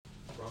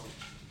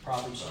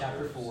Proverbs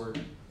chapter 4,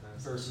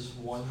 verses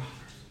 1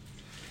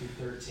 through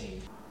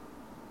 13.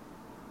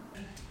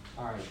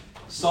 All right.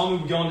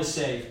 Solomon would go on to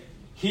say,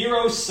 "Hear,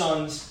 O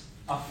sons,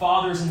 a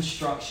father's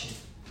instruction,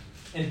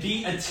 and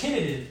be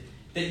attentive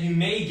that you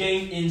may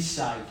gain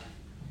insight.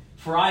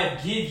 For I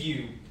have give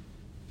you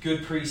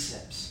good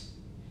precepts.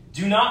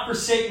 Do not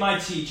forsake my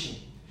teaching.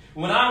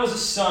 When I was a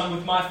son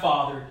with my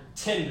father,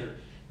 tender,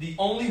 the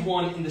only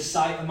one in the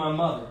sight of my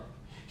mother,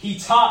 he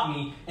taught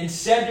me and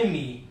said to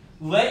me,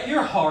 let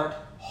your heart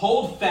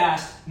hold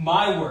fast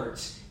my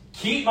words.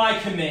 Keep my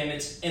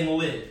commandments and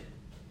live.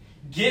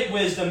 Get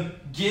wisdom,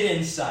 get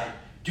insight.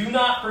 Do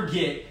not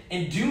forget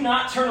and do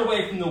not turn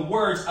away from the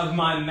words of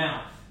my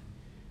mouth."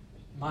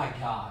 My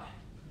God.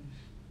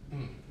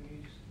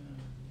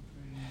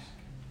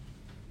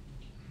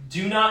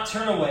 Do not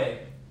turn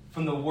away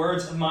from the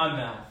words of my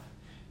mouth.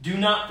 Do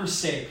not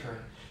forsake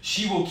her.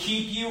 She will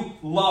keep you,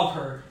 love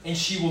her, and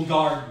she will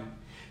guard you.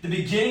 The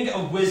beginning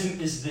of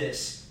wisdom is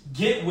this: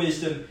 get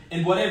wisdom,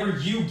 and whatever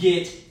you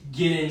get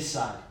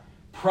insight.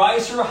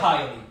 Prize her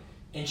highly,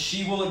 and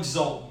she will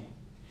exalt you.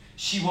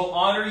 She will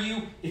honor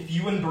you if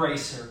you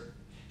embrace her.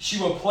 She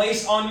will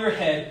place on your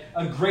head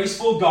a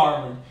graceful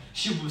garland.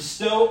 She will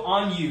bestow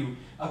on you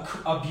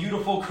a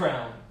beautiful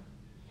crown.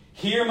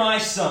 Hear, my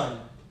son,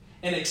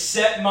 and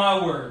accept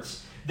my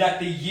words, that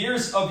the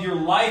years of your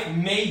life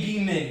may be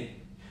many.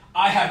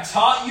 I have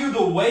taught you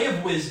the way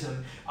of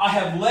wisdom. I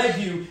have led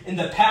you in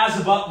the paths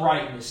of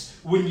uprightness.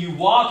 When you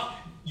walk,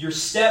 your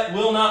step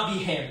will not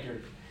be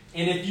hampered.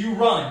 And if you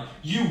run,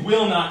 you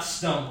will not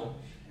stumble.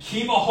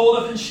 Keep a hold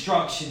of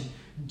instruction.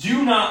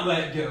 Do not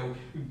let go.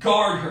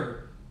 Guard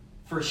her,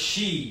 for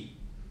she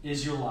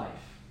is your life.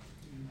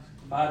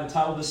 If I had to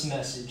title this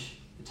message,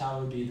 the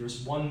title would be,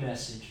 there's one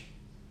message: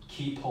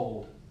 keep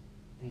hold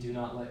and do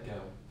not let go. All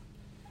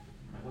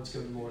right, let's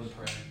go to the Lord in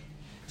prayer.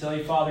 Tell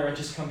you, Father, I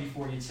just come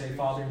before you today,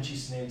 Father, in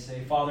Jesus' name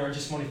today. Father, I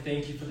just want to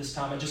thank you for this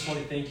time. I just want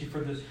to thank you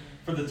for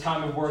the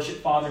time of worship,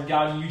 Father, and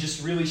God, and you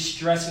just really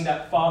stressing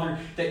that, Father,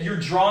 that you're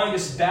drawing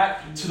us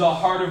back to the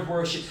heart of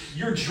worship.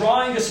 You're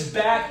drawing us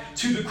back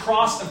to the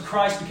cross of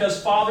Christ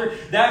because, Father,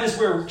 that is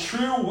where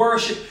true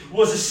worship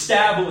was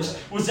established,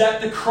 was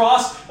at the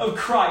cross of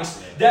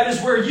Christ. That is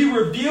where you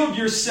revealed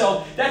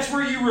yourself. That's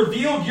where you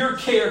revealed your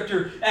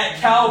character at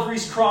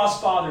Calvary's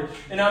cross, Father.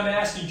 And I'm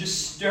asking you,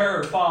 just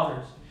stir,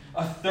 Father,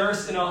 a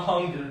thirst and a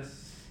hunger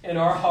in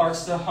our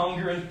hearts, to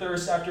hunger and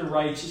thirst after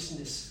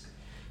righteousness,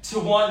 to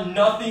want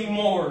nothing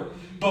more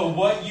but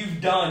what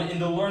you've done, and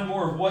to learn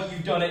more of what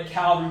you've done at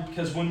Calvary,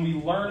 because when we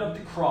learn of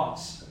the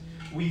cross,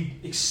 we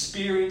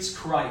experience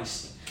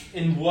Christ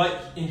in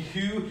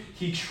who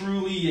He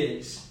truly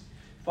is.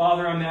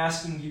 Father, I'm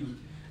asking you,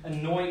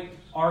 anoint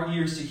our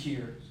ears to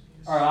hear,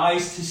 our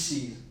eyes to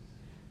see,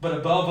 but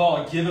above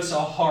all, give us a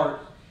heart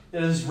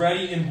that is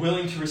ready and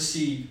willing to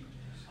receive.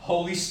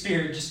 Holy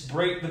Spirit, just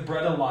break the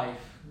bread of life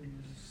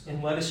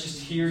and let us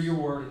just hear your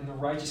word in the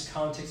righteous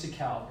context of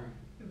Calvary.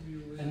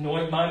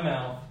 Anoint my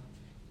mouth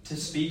to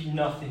speak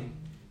nothing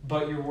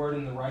but your word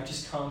in the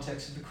righteous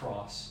context of the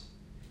cross.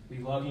 We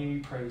love you and we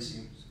praise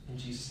you. In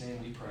Jesus'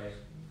 name we pray.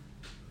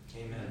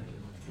 Amen.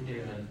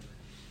 Amen.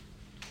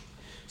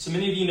 So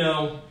many of you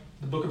know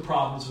the book of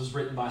Proverbs was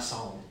written by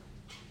Solomon,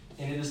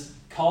 and it is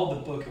called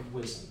the book of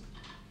wisdom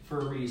for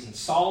a reason.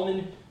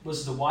 Solomon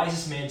was the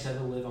wisest man to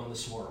ever live on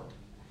this world.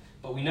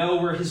 But we know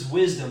where his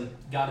wisdom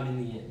got him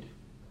in the end.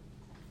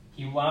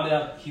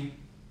 He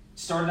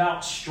started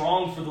out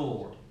strong for the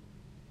Lord,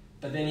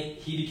 but then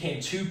he became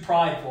too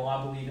prideful,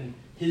 I believe, in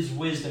his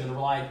wisdom, and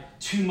relied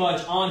too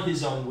much on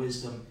his own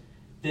wisdom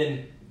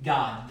than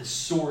God, the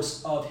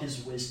source of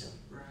his wisdom.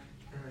 Right.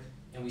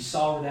 And we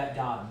saw where that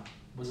got him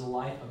was a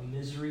life of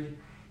misery,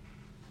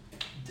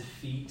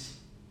 defeat.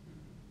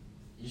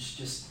 It's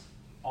just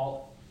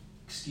all,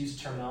 excuse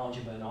the terminology,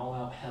 but an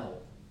all-out hell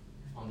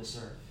on this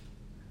earth.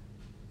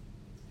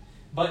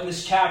 But in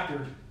this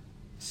chapter,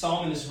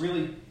 Solomon's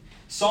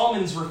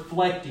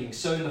reflecting.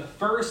 So in the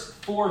first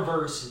 4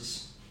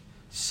 verses,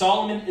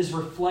 Solomon is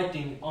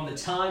reflecting on the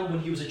time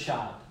when he was a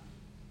child,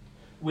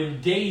 when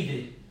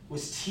David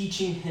was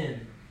teaching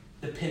him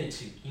the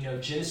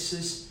Pentateuch,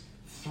 Genesis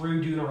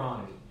through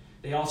Deuteronomy.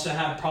 They also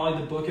have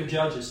probably the book of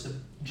Judges, the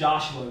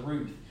Joshua,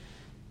 Ruth.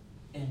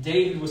 And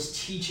David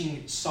was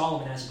teaching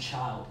Solomon as a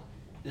child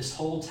this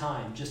whole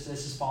time, just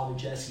as his father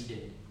Jesse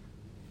did.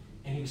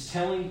 And he was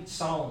telling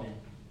Solomon,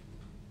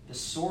 the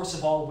source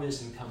of all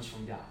wisdom comes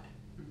from God.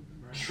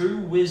 Right. True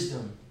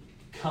wisdom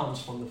comes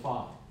from the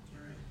Father.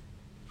 Right.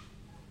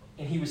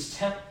 And he was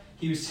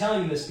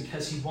telling this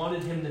because he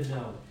wanted him to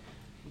know,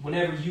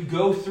 whenever you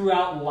go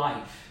throughout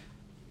life,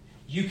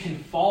 you can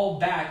fall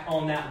back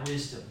on that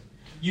wisdom.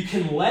 You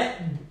can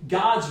let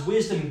God's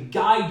wisdom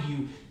guide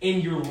you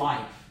in your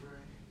life. Right.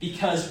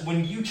 Because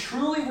when you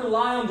truly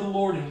rely on the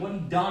Lord and what He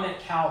done at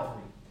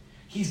Calvary,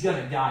 He's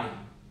going to guide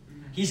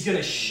you. He's going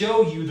to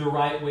show you the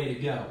right way to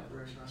go.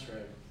 That's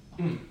right.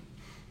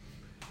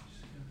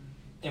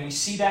 And we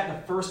see that in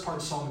the first part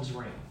of Solomon's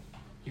reign.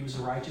 He was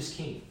a righteous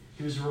king.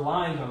 He was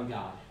relying on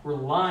God,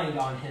 relying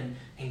on Him,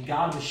 and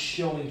God was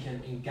showing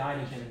him and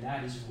guiding him, and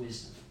that is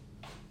wisdom.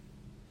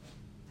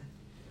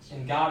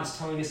 And God is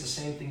telling us the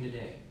same thing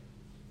today.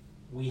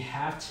 We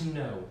have to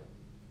know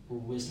where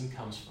wisdom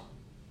comes from.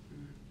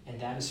 And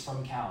that is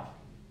from Calvary.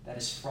 That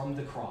is from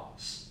the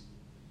cross.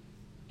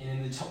 And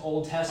in the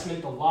Old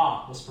Testament, the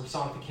law was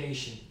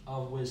personification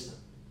of wisdom.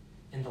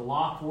 And the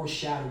law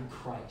foreshadowed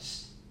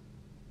Christ.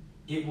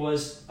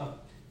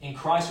 And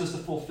Christ was the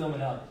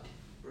fulfillment of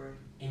it. Right.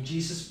 And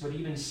Jesus would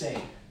even say,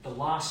 the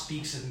law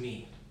speaks of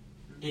me.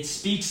 It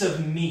speaks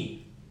of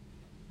me.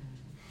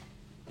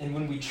 And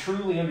when we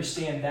truly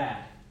understand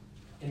that,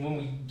 and when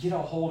we get a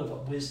hold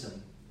of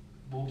wisdom,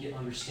 we'll get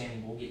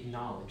understanding, we'll get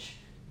knowledge.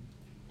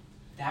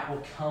 That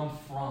will come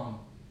from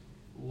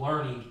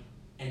learning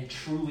and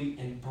truly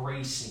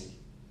embracing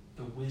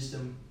the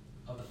wisdom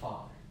of the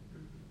Father.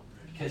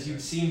 Because you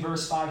see in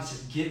verse 5, it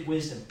says, get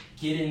wisdom,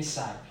 get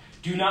insight.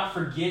 Do not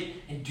forget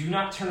and do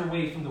not turn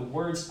away from the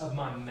words of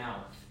my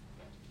mouth.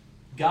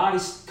 God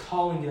is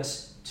calling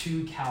us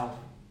to Calvary.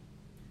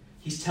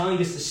 He's telling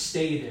us to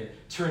stay there,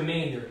 to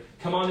remain there.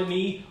 Come unto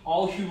me,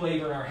 all who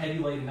labor and are heavy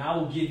laden, and I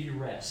will give you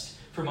rest.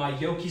 For my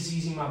yoke is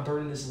easy, my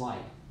burden is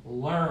light.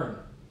 Learn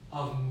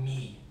of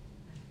me.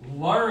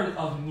 Learn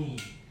of me.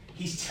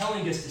 He's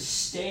telling us to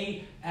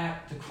stay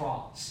at the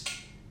cross.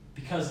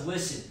 Because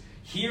listen,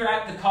 here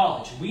at the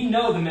college, we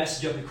know the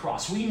message of the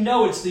cross. We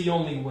know it's the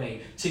only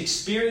way to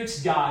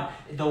experience God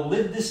and to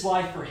live this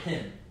life for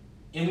Him.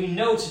 And we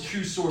know it's a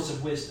true source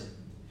of wisdom.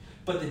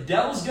 But the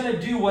devil's going to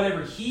do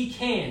whatever he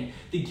can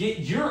to get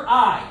your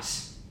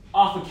eyes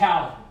off of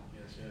Calvary.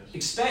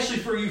 Yes. Especially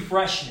for you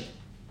freshmen.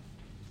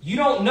 You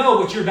don't know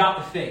what you're about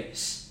to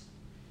face.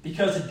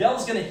 Because the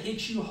devil's going to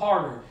hit you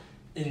harder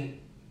and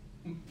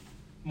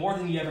more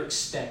than you ever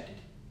expected.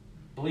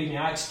 Believe me,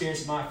 I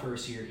experienced my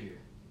first year here.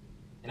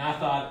 And I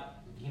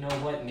thought, you know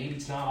what, maybe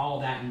it's not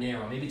all that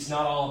narrow. Maybe it's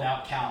not all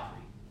about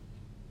Calvary.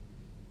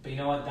 But you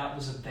know what, that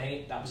was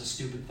a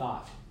stupid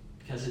thought.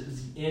 Because it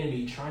was the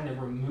enemy trying to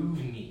remove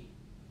me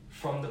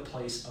from the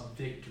place of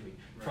victory,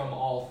 from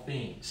all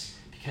things.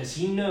 Because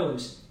he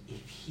knows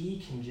if he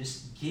can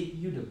just get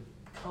you to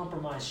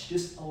compromise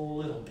just a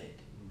little bit,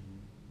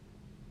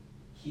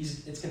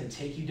 it's going to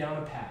take you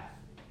down a path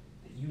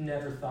that you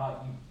never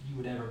thought you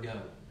would ever go.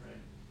 Right.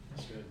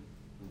 That's good.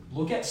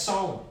 Look at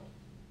Solomon.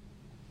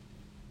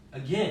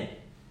 Again,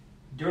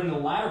 during the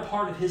latter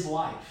part of his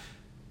life,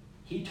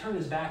 he turned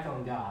his back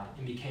on God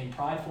and became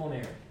prideful and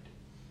arrogant.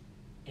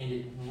 And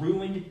it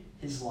ruined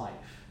his life.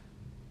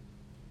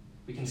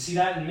 We can see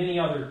that in many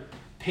other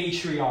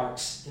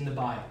patriarchs in the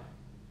Bible.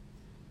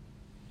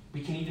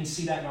 We can even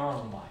see that in our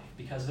own life,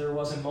 because there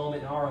was a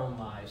moment in our own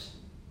lives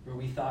where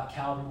we thought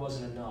Calvary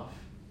wasn't enough.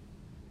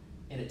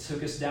 And it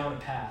took us down a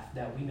path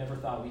that we never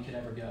thought we could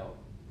ever go.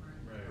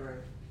 Right.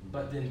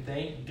 But then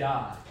thank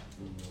God,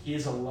 He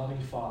is a loving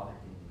Father.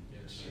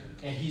 Yes.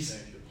 And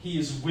He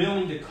is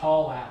willing to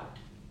call out.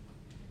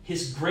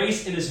 His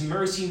grace and His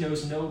mercy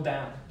knows no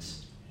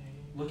bounds.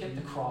 Look at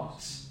the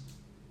cross.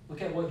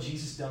 Look at what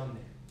Jesus done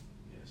there.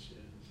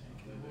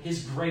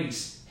 His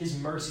grace, His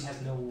mercy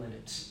has no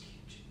limits.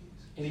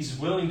 And He's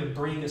willing to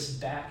bring us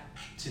back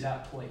to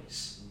that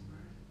place.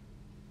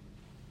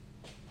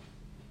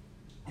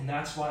 And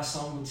that's why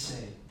some would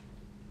say,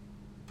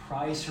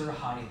 prize her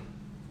highly.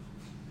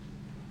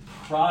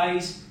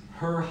 Prize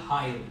her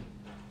highly.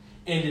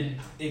 And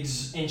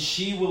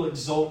she will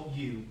exalt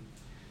you.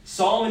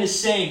 Solomon is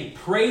saying,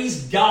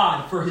 praise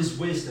God for His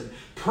wisdom.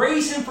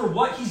 Praise Him for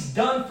what He's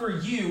done for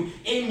you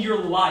in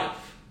your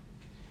life.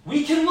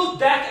 We can look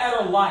back at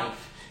our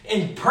life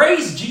and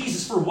praise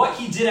Jesus for what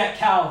He did at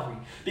Calvary.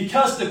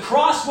 Because the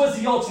cross was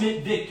the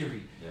ultimate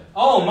victory. Yeah.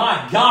 Oh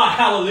my God,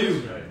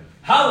 hallelujah. Right.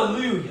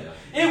 Hallelujah.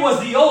 Yeah. It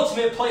was the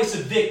ultimate place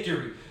of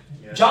victory.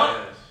 Yes,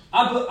 John,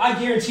 yes. I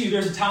guarantee you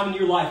there's a time in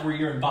your life where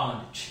you're in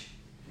bondage.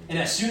 And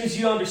as soon as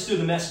you understood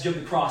the message of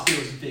the cross, there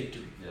was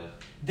victory. Yeah.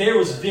 There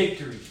was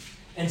victory.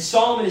 And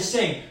Solomon is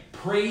saying,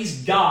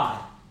 praise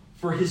God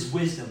for His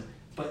wisdom.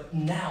 But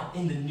now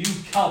in the new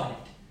covenant,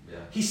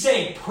 he's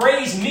saying,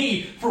 praise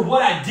me for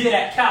what I did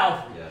at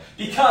Calvary. Yeah.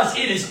 Because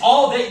it is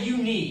all that you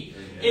need.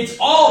 It's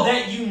all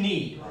that you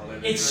need.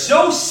 It's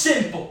so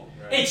simple.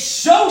 It's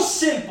so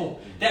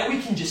simple that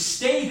we can just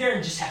stay there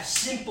and just have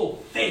simple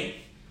faith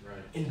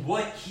in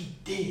what He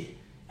did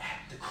at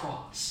the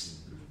cross.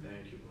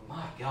 Thank you.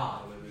 My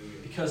God.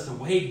 Because the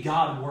way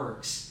God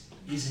works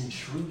is in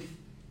truth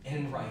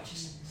and in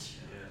righteousness.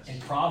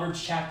 In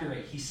Proverbs chapter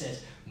 8, He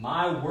says,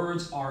 my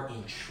words are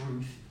in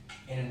truth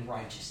and in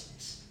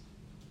righteousness.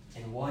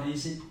 And what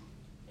is it?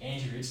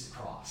 Andrew, it's the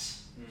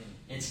cross.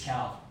 It's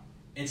Calvary.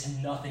 It's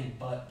nothing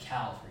but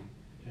Calvary.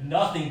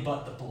 Nothing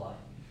but the blood.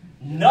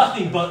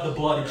 Nothing but the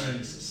blood of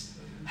Jesus.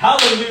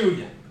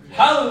 Hallelujah.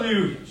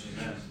 Hallelujah.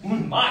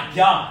 My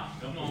God.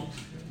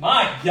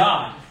 My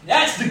God.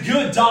 That's the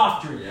good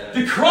doctrine.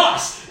 The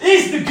cross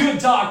is the good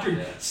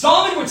doctrine.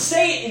 Solomon would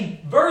say it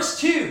in verse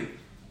 2.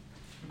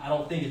 I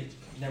don't think it...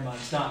 Never mind,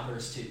 it's not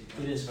verse 2.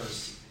 It is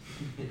verse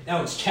 2.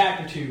 No, it's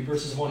chapter 2,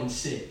 verses 1 and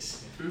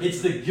 6.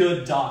 It's the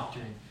good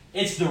doctrine.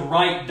 It's the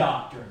right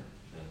doctrine.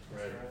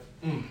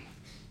 Amen.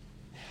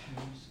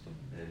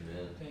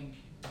 Thank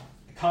you.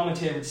 A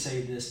commentator would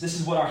say this. This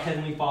is what our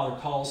Heavenly Father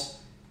calls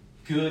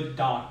good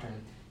doctrine.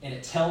 And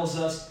it tells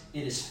us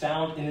it is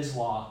found in his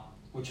law,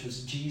 which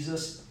was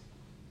Jesus,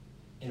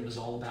 and it was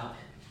all about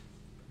him.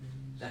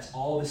 That's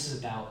all this is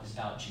about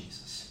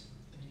Jesus.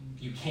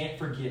 You can't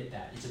forget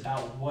that. It's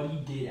about what he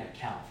did at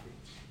Calvary.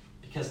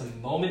 Because the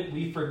moment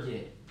we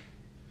forget,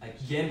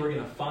 again, we're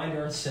going to find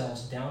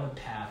ourselves down a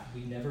path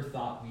we never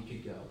thought we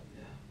could go.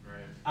 Yeah.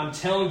 Right. I'm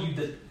telling you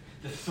that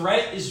the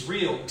threat is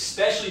real,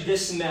 especially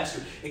this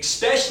semester,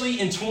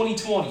 especially in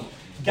 2020.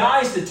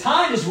 Guys, the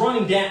time is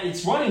running down.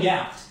 It's running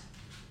out.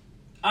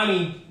 I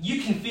mean,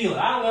 you can feel it.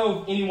 I don't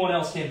know if anyone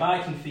else can, but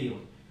I can feel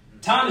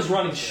it. Time is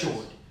running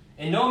short.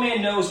 And no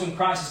man knows when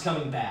Christ is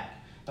coming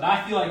back. But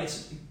I feel like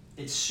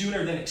it's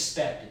sooner than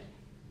expected.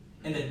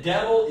 And the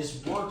devil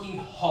is working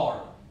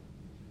hard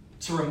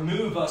to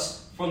remove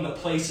us from the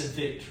place of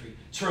victory,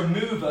 to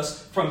remove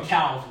us from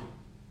Calvary.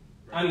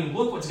 I mean,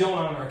 look what's going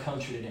on in our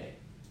country today.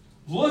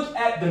 Look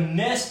at the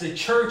mess the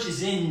church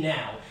is in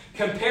now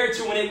compared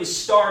to when it was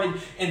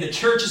started and the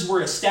churches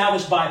were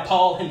established by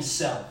Paul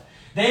himself.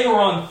 They were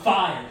on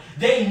fire.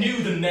 They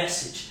knew the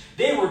message.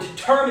 They were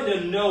determined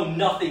to know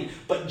nothing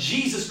but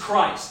Jesus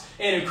Christ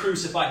and Him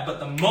crucified. But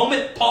the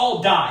moment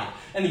Paul died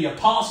and the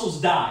apostles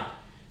died,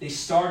 they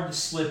started to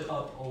slip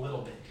up a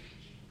little bit,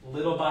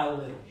 little by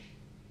little.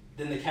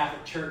 Then the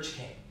Catholic Church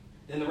came.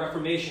 Then the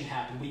Reformation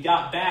happened. We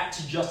got back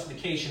to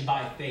justification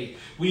by faith.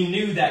 We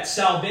knew that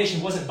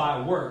salvation wasn't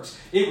by works.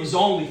 It was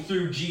only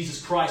through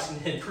Jesus Christ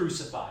and Him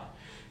crucified.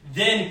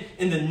 Then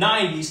in the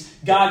 90s,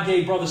 God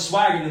gave Brother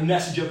Swagger the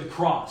message of the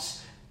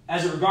cross.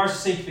 As it regards to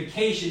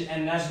sanctification,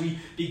 and as we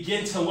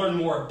begin to learn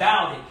more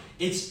about it,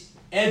 it's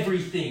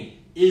everything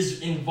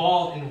is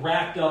involved and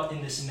wrapped up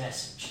in this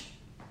message.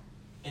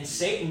 And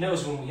Satan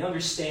knows when we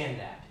understand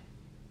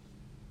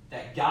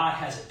that God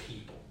has a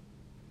people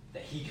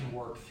that he can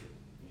work through.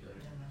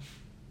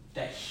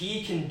 That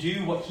he can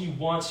do what he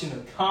wants to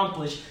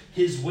accomplish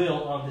his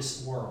will on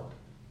this world.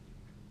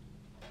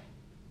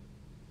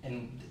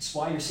 And that's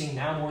why you're seeing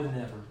now more than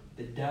ever,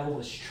 the devil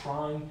is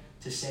trying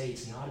to say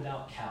it's not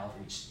about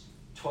Calvary. It's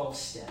 12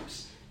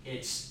 steps.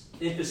 It's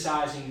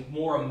emphasizing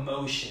more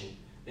emotion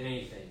than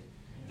anything.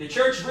 The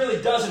church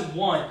really doesn't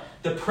want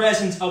the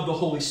presence of the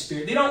Holy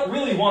Spirit. They don't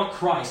really want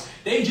Christ.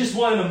 They just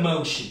want an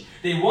emotion.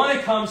 They want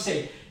to come and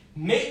say,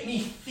 make me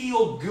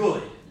feel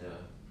good.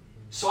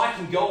 So I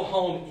can go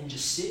home and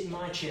just sit in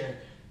my chair.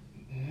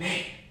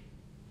 Man,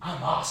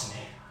 I'm awesome,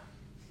 man.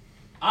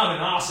 I'm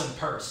an awesome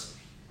person.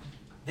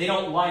 They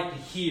don't like to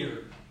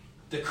hear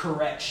the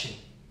correction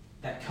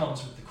that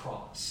comes with the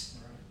cross.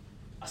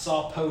 I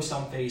saw a post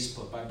on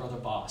Facebook by Brother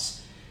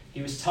Boss.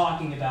 He was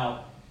talking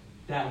about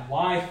that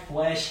why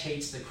flesh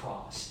hates the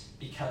cross.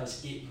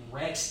 Because it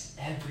wrecks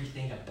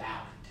everything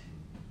about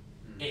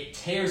it. It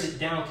tears it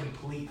down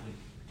completely.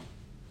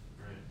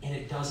 And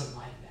it doesn't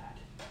like that.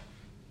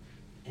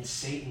 And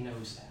Satan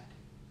knows that.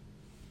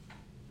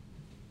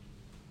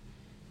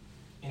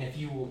 And if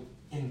you will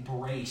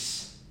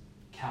embrace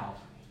Calvary,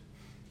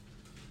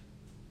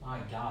 my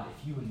God,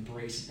 if you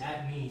embrace it,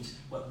 that means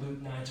what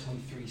Luke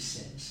 9:23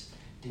 says.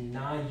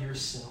 Deny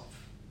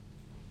yourself.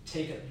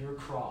 Take up your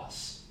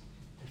cross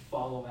and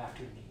follow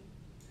after me.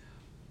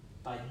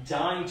 By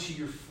dying to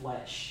your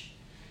flesh,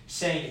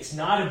 saying it's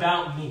not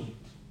about me,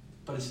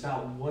 but it's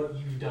about what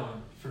you've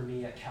done for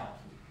me at Calvary.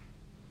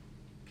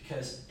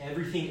 Because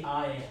everything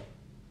I am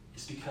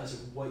is because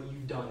of what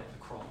you've done at the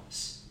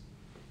cross.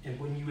 And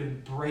when you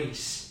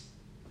embrace,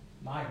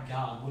 my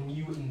God, when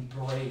you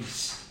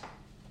embrace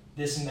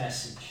this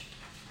message,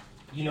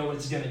 you know what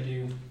it's going to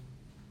do?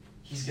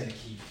 He's going to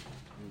keep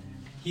you.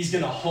 He's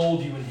going to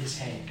hold you in his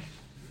hand.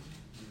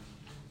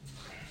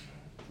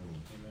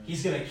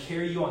 He's going to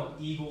carry you on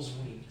eagle's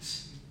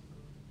wings.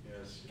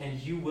 Yes. And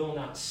you will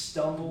not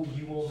stumble,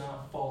 you will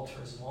not falter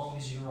as long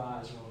as your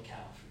eyes are on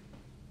Calvary.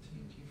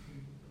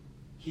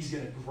 He's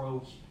going to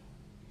grow you.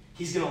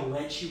 He's going to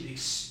let you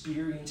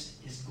experience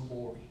his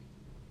glory.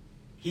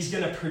 He's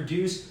going to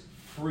produce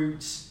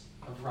fruits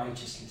of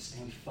righteousness.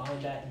 And we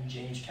find that in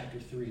James chapter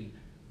 3,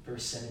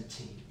 verse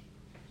 17.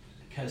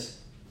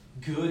 Because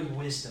good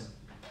wisdom,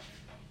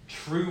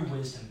 true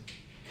wisdom,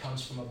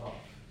 comes from above.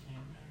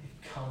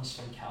 It comes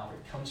from Calvary.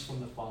 It comes from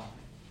the Father.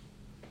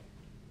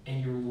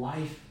 And your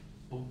life,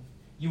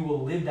 you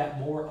will live that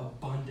more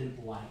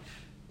abundant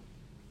life.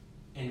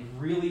 And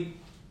really,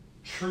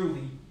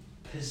 truly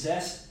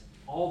possess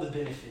all the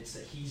benefits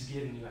that he's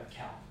given you at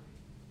Calvary.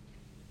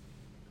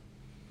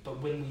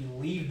 But when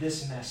we leave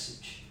this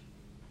message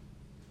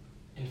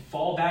and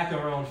fall back on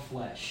our own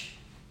flesh,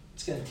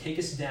 it's going to take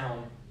us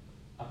down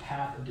a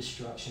path of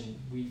destruction.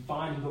 We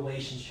find in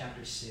Galatians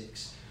chapter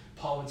 6,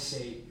 Paul would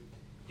say,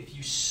 if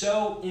you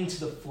sow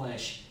into the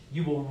flesh,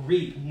 you will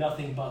reap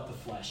nothing but the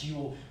flesh. You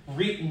will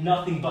reap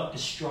nothing but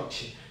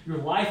destruction. Your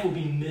life will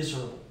be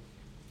miserable.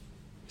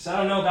 Because I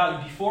don't know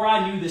about you, before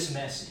I knew this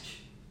message,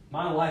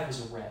 my life was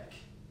a wreck.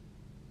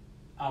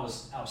 I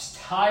was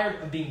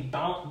tired of being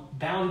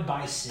bound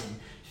by sin,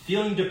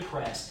 feeling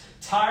depressed,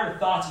 tired of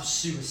thoughts of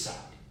suicide.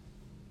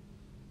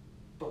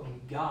 But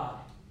when God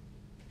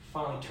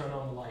finally turned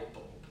on the light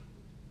bulb,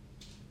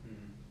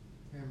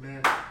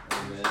 Amen.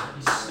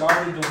 he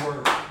started to work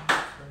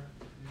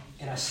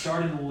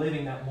started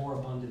living that more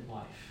abundant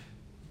life.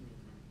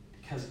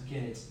 Because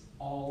again, it's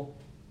all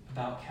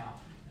about Calvary.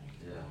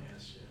 Yeah.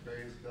 Yes, yeah.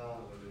 Praise God.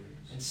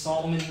 And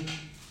Solomon,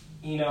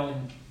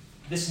 and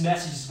this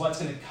message is what's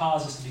going to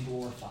cause us to be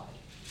glorified.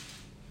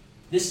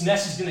 This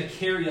message is going to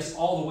carry us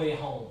all the way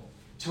home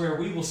to where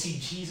we will see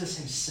Jesus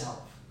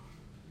himself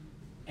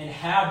and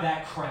have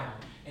that crown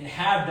and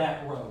have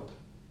that robe.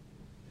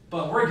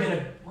 But we're going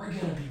to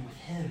be with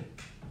him.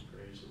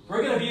 Praise the Lord.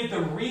 We're going to be with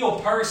the real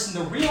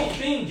person, the real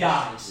thing,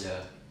 guys.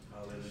 Yeah.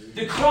 Hallelujah.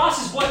 The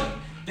cross is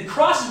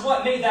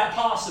what made that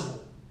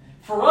possible.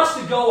 For us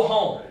to go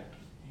home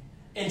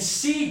and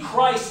see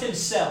Christ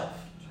himself.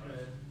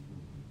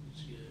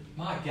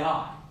 My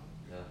God.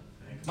 Yeah.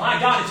 Thank My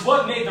God, it's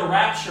what made the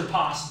rapture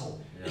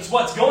possible. Yeah. It's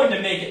what's going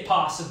to make it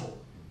possible.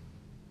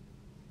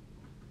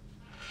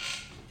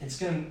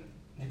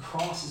 The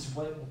cross is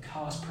what will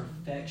cause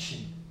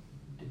perfection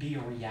to be a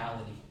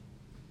reality.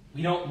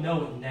 We don't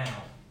know it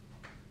now.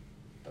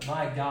 But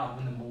my God,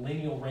 when the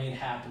millennial reign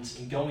happens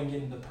and going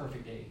into the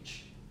perfect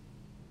age,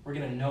 we're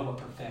going to know what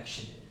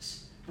perfection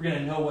is. We're going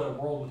to know what a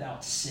world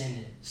without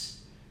sin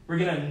is. We're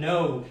going to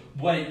know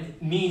what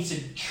it means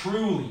to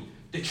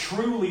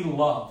truly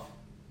love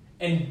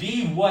and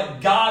be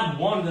what God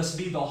wanted us to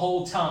be the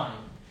whole time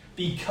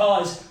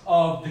because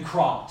of the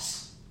cross.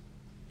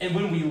 And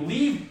when we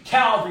leave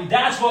Calvary,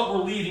 that's what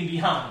we're leaving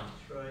behind.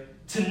 That's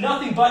right. To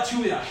nothing but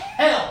to a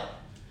hell.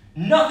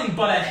 Nothing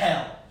but a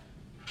hell.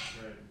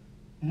 Right.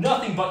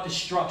 Nothing but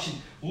destruction.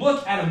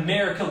 Look at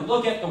America.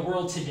 Look at the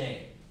world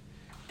today.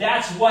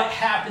 That's what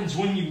happens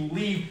when you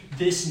leave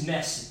this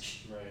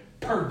message. Right.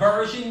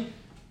 Perversion.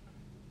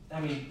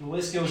 The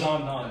list goes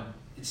on and on.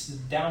 It's the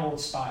downward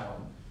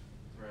spiral.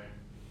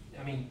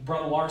 Right.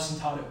 Brother Larson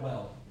taught it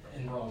well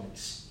in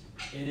Romans.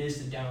 It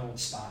is the downward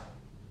spiral.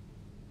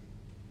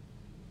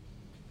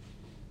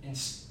 And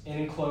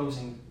in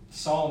closing,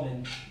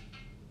 Solomon,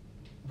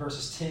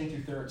 verses 10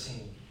 through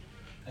 13,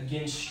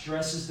 again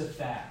stresses the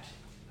fact,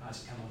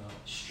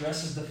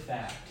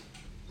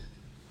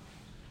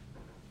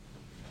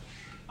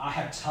 I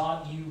have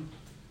taught you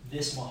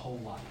this my whole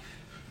life.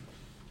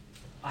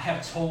 I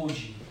have told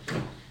you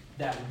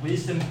that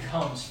wisdom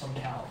comes from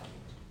Calvary,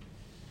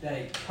 that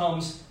it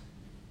comes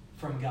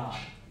from God.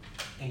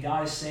 And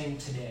God is saying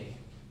today,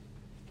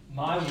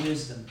 my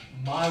wisdom,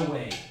 my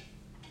way,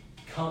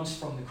 comes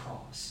from the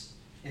cross.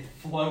 It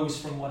flows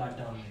from what I've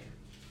done there.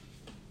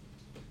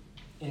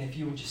 And if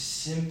you will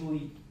just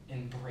simply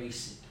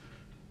embrace it,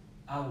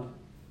 I will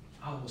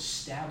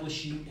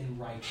establish you in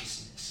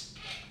righteousness.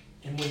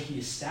 And when he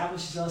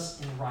establishes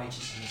us in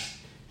righteousness,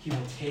 he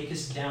will take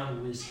us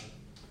down wisdom,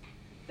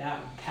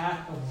 that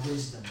path of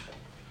wisdom,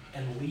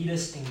 and lead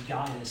us and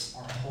guide us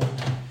our whole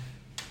life,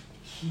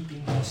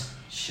 keeping us,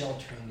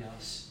 sheltering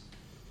us,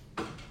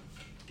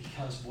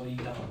 because what he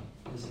done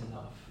is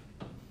enough.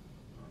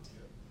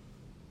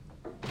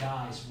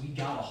 Guys, we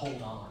got to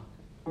hold on.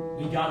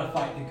 We got to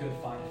fight the good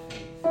fight of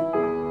faith.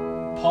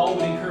 Paul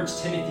would encourage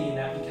Timothy in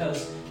that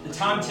because the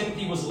time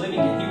Timothy was living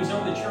in, he was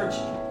over the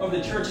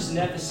churches in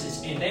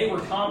Ephesus, and they were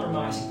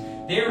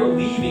compromising. They were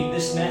leaving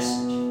this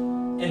message.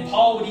 And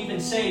Paul would even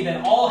say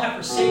that all have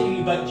forsaken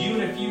me but you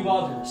and a few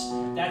others.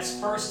 That's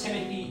 1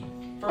 Timothy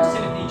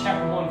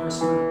chapter 1, verse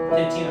 15, I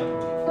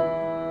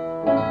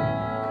believe.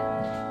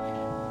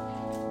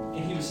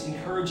 And he was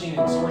encouraging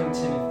and exhorting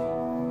Timothy.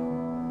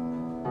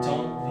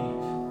 Don't leave.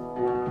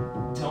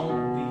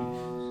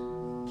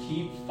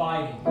 Keep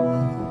fighting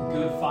the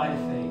good fight of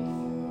faith.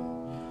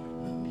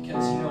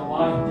 Because you know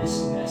why? This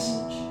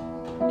message,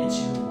 it's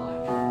your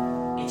life.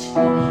 It's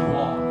who you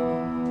are.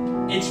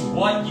 It's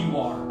what you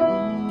are.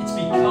 It's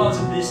because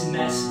of this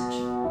message.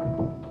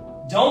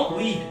 Don't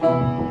leave it.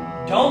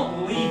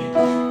 Don't leave it.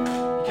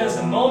 Because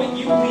the moment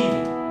you leave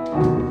it,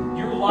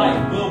 your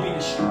life will be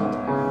destroyed.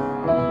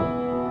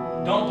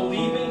 Don't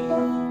believe me?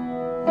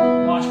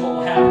 Watch what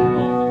will happen the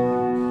moment.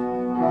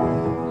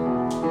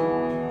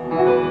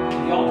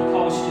 The altar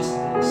call is just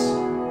this.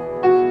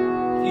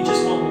 If you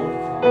just want more of the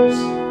cross,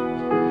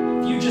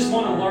 if you just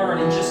want to learn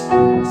and just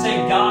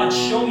say, God,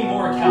 show me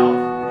more of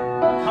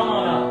Calvary, come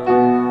on up.